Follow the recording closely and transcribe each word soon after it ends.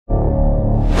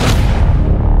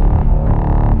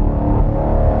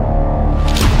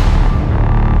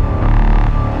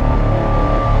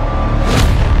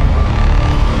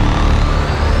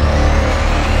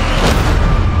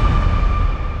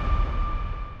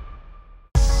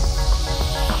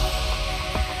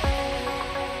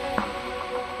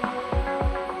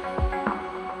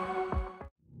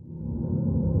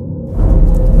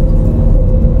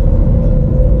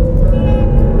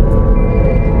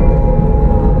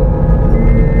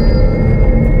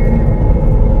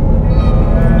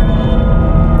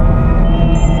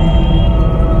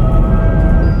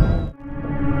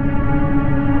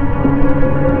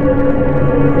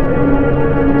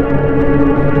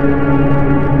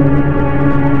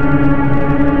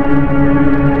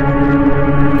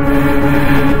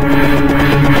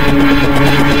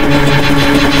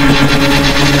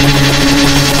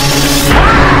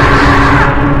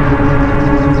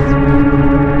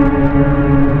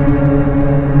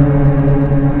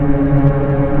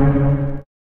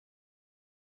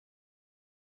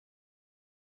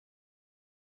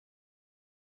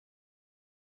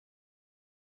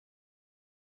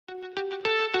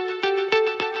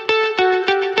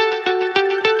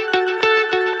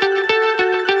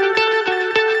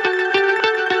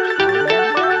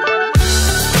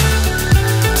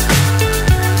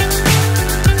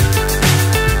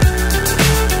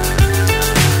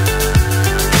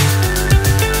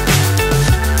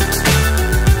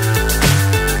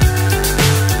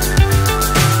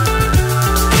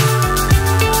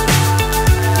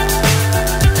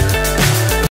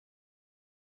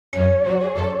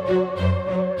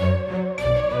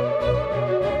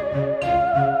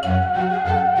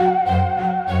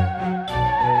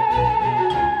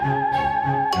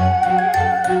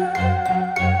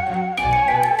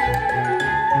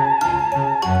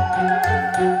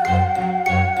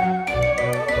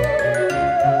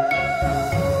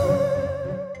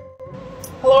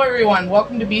everyone,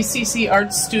 welcome to BCC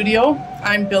Art Studio.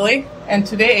 I'm Billy, and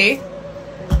today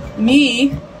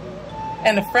me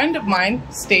and a friend of mine,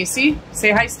 Stacy,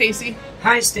 say hi Stacy.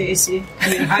 Hi Stacy.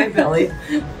 Hi Billy.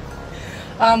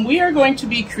 We are going to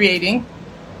be creating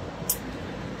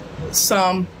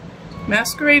some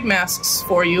masquerade masks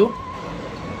for you.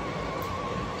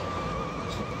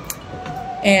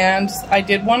 And I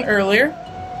did one earlier,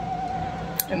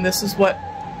 and this is what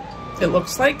it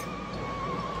looks like.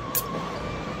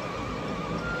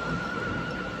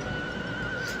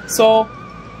 So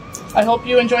I hope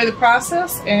you enjoy the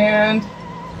process, and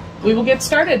we will get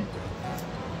started.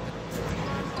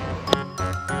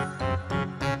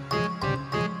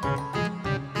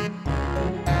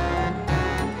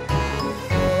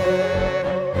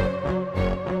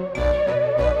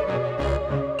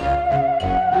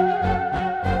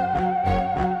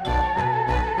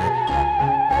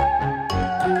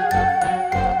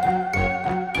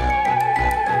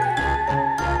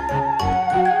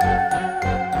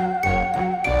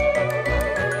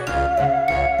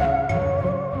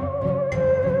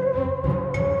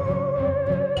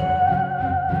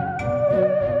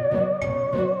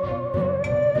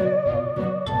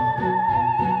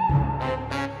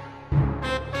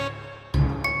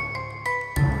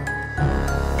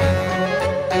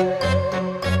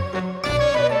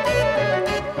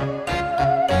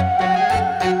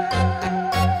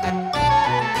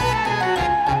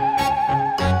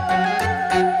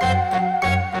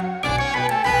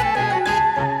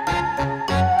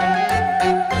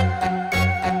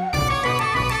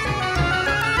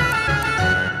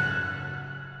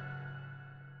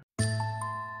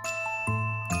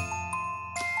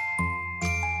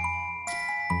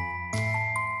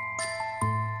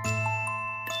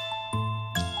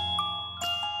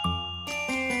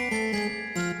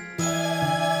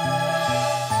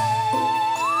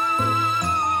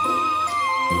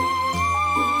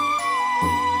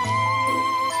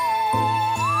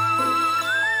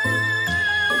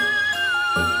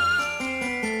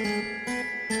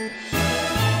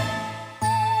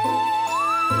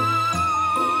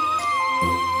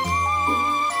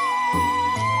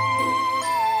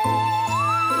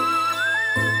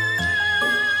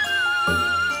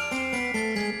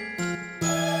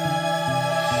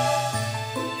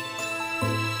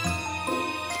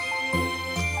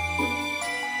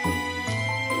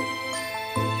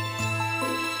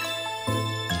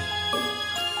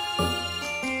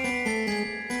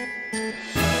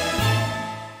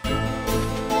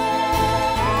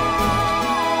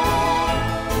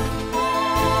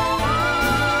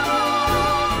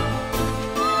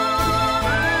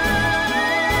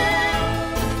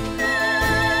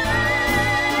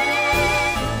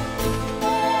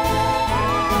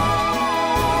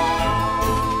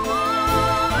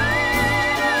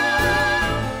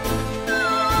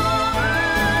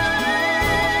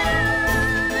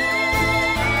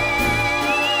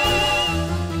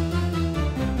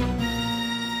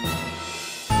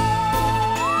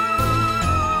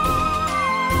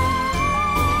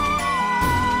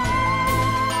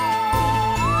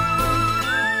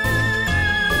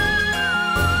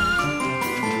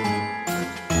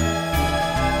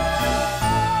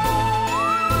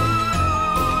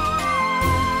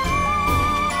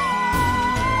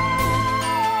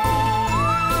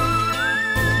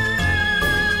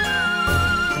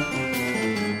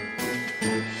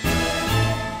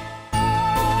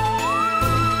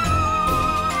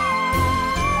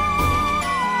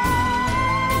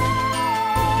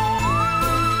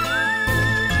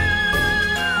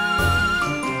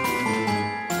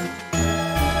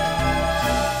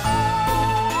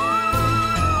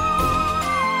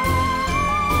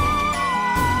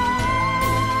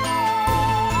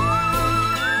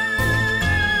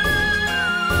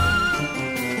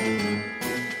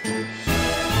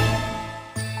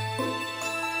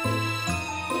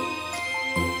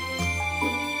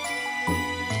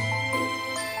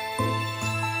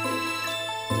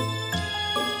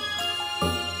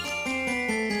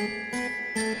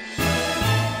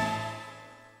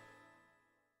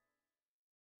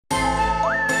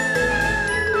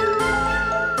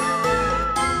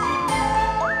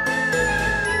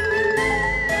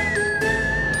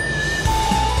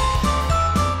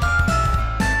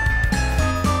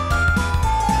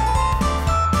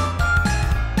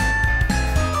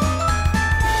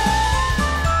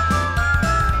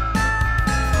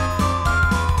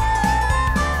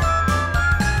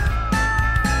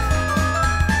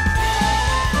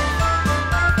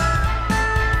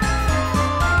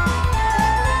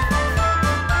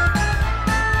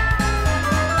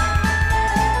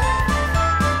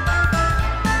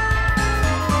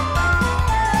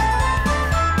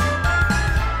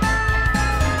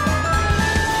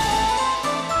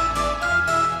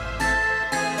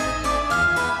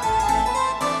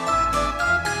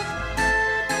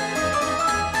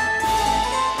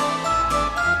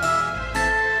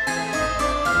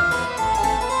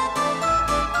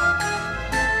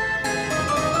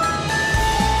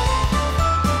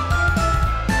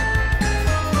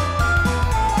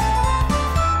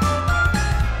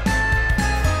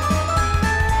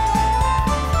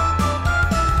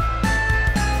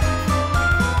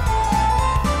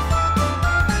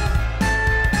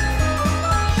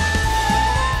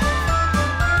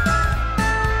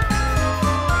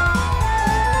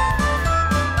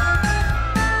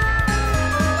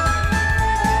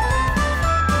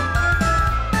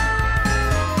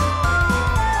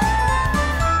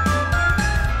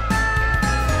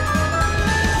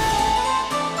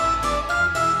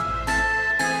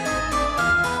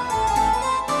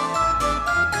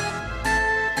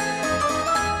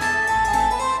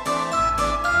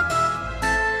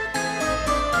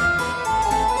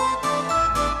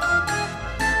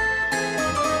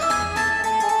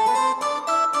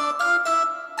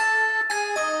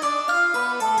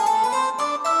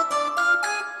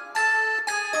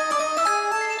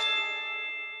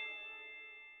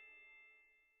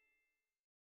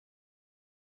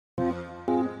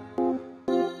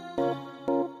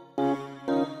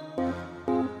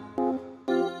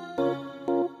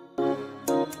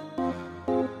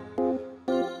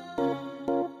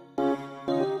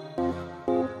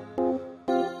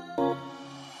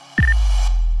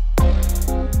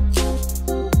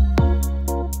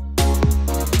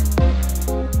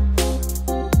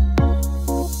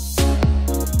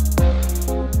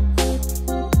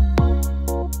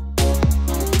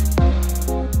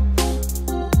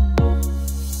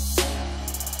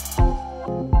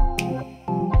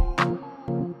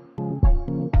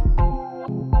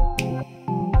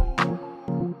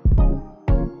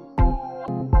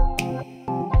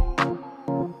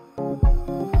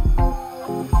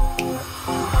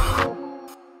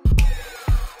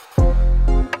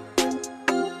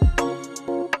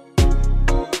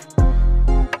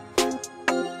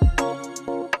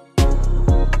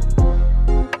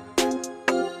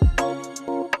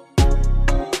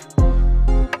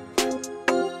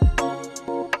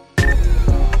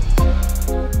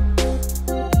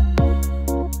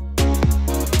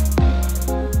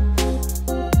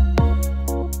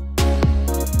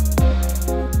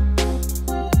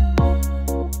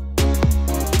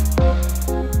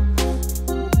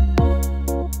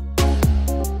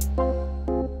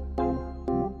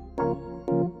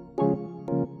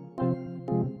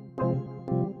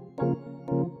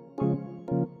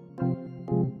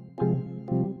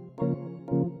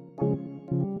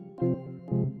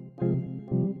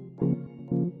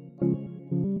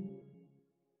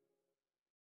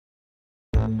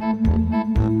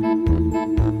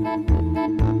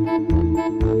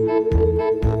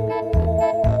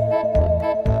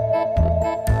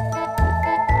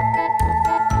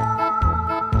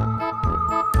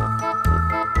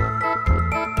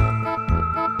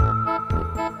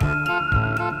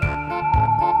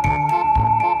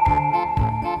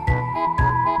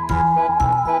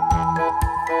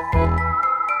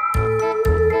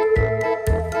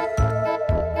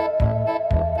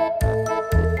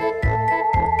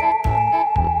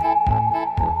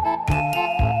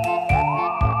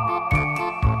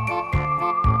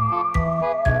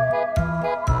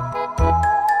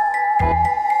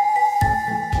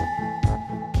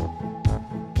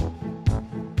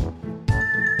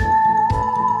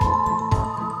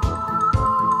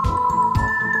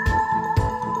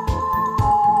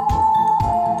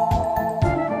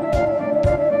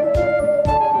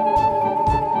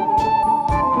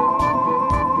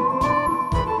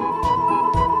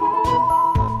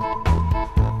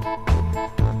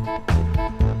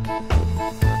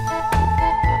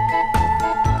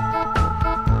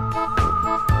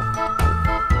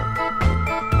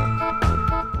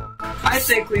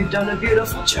 think we've done a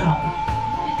beautiful job.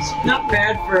 Not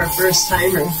bad for a first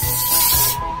timer.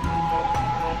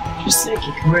 Just think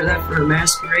you can wear that for a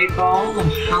masquerade ball or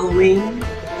Halloween.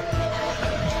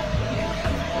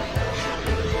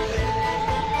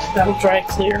 That'll dry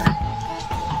clear.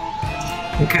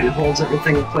 It kind of holds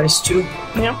everything in place too.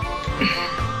 Yep.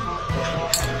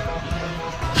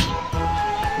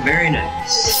 Very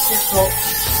nice.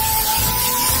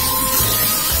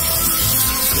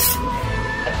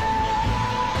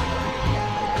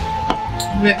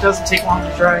 And it doesn't take long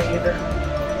to dry either.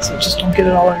 So just don't get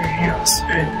it all in your hands.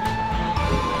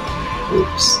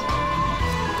 Oops.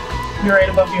 You're right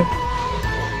above you.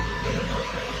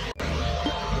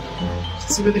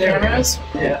 See where the camera is?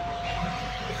 Yeah.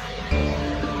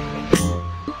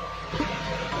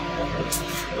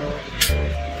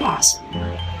 Awesome.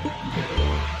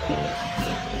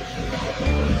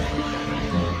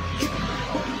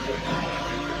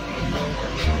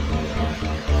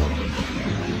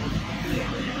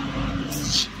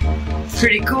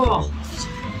 Pretty cool.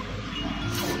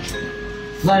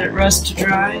 Let it rest to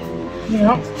dry.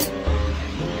 Yep.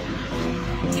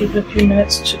 Give it a few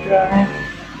minutes to dry.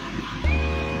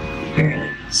 Very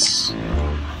nice.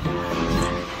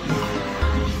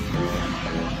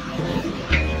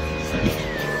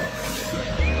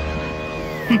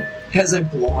 As I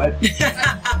blow it.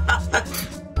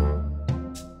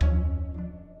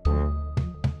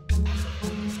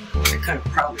 I could have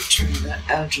probably turned that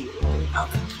edge a little bit at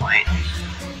that point,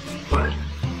 but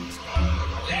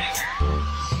whatever.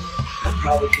 That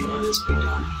probably can always be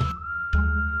done.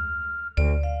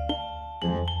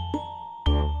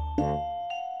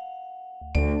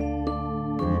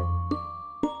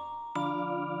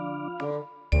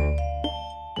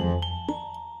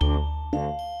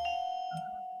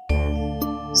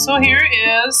 So here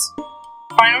is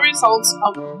final results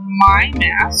of my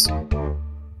mask.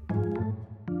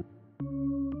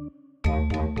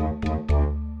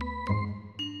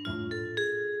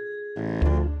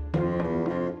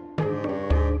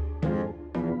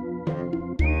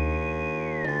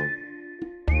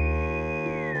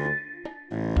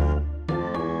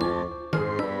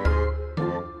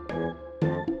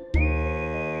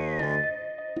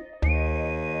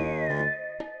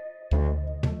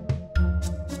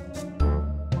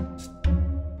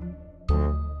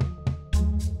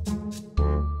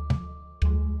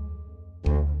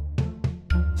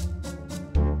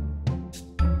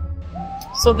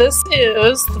 So this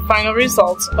is the final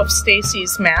results of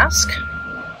Stacy's mask.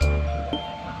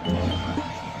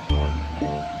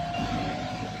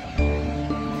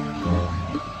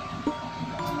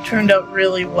 Turned out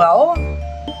really well.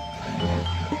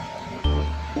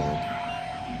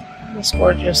 It's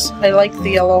gorgeous. I like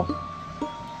the yellow.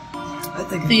 I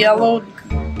think The yellow,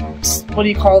 what do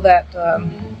you call that?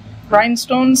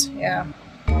 Rhinestones? Yeah.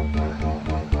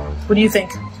 What do you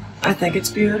think? I think it's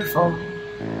beautiful.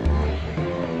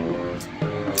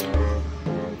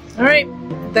 Alright,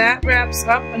 that wraps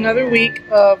up another week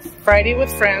of Friday with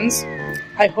Friends.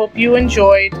 I hope you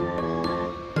enjoyed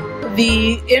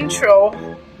the intro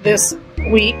this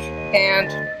week,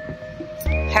 and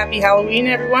happy Halloween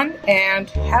everyone, and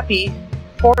happy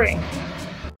pouring.